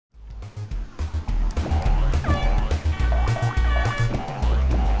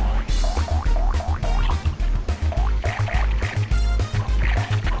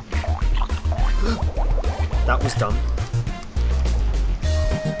dumb.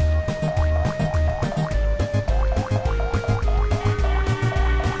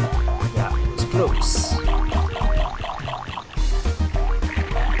 Yeah, it was close.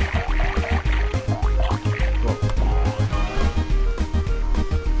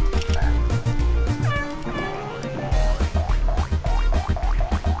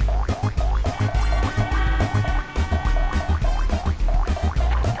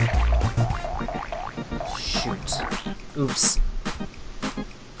 Oops.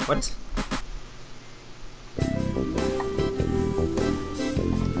 What?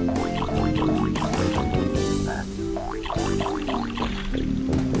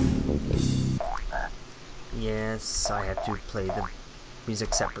 Yes, I have to play the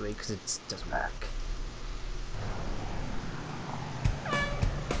music separately because it doesn't work.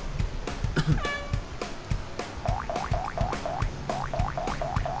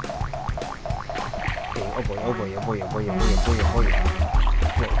 Oh boy, oh boy, oh boy, oh boy, oh boy, oh boy, oh boy.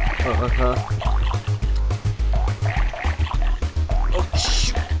 Oh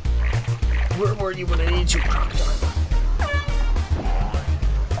shoot! Where were you when I needed you, crocodile?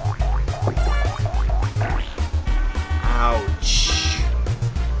 Ouch.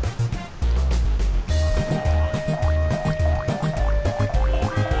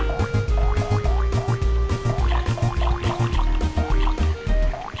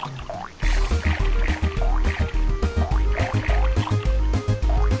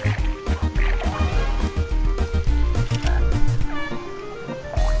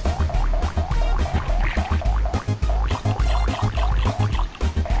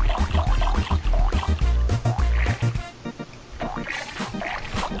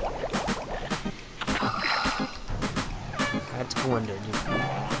 Wondered.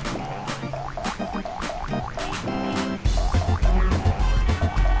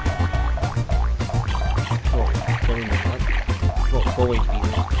 Whoa, wait a minute. Whoa, go away, beaver.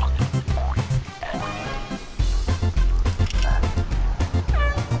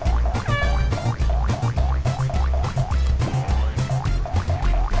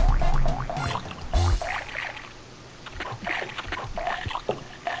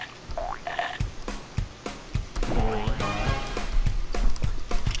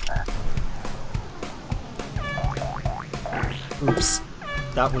 Oops,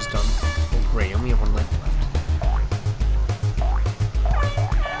 that was dumb. Oh great, I only have one life left.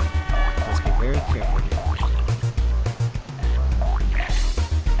 Let's be very careful here.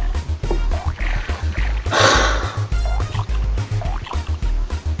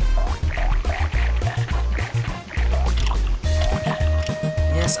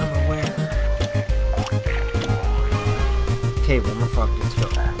 Yes, I'm aware. Okay, one more frog, let's go.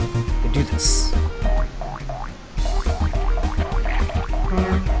 We can do this.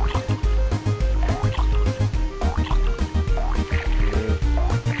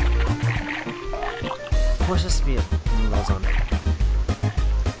 Of course, has to be a rules on it.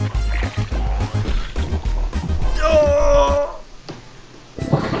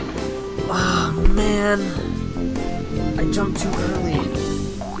 Oh man! I jumped too early.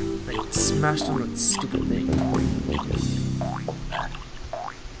 I smashed on that stupid thing.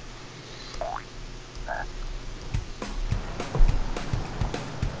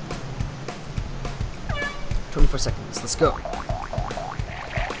 Seconds. Let's go.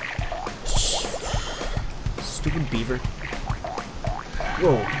 Stupid beaver.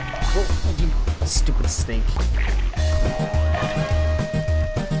 Whoa. Whoa, you stupid snake.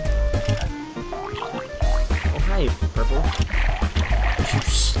 Oh, hi, Purple. You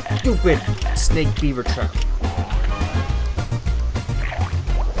stupid snake beaver trap.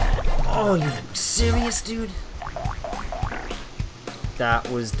 Oh, you serious, dude? That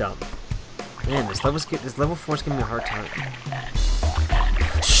was dumb. Man, this level 4 is giving me a hard time.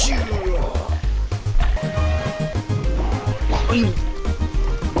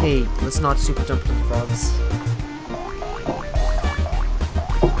 Hey, let's not super jump to the frogs.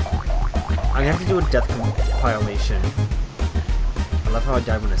 I'm gonna have to do a death compilation. I love how I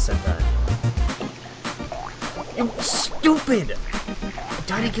died when I said that. You stupid! I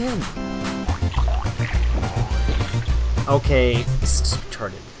died again. Okay, this is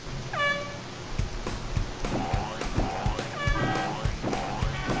retarded.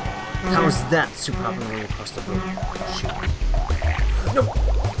 How is that super hopping way across the room? Shoot. No!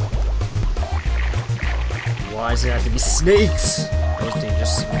 Why does it have to be snakes? That was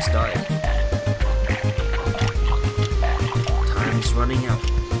dangerous. I almost died. Time's running out.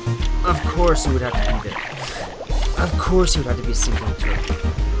 Of course you would have to be there. Of course you would have to be sinking into it.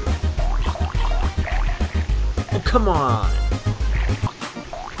 Oh, come on!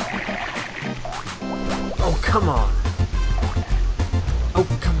 Oh, come on. Oh,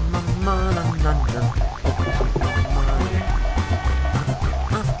 come on.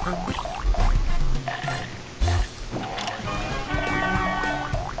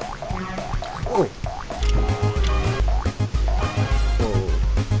 Oh,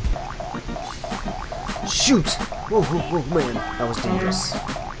 shoot! Whoa, whoa, whoa, man, that was dangerous.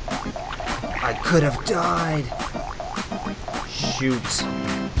 I could have died. Shoot.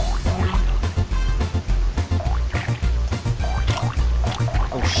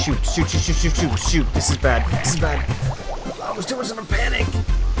 Oh, shoot, shoot, shoot, shoot, shoot, shoot, shoot. This is bad. This is bad. I was too much in a panic.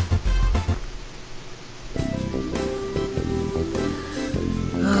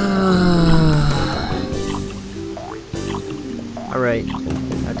 Alright,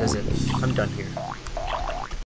 that does it. I'm done here.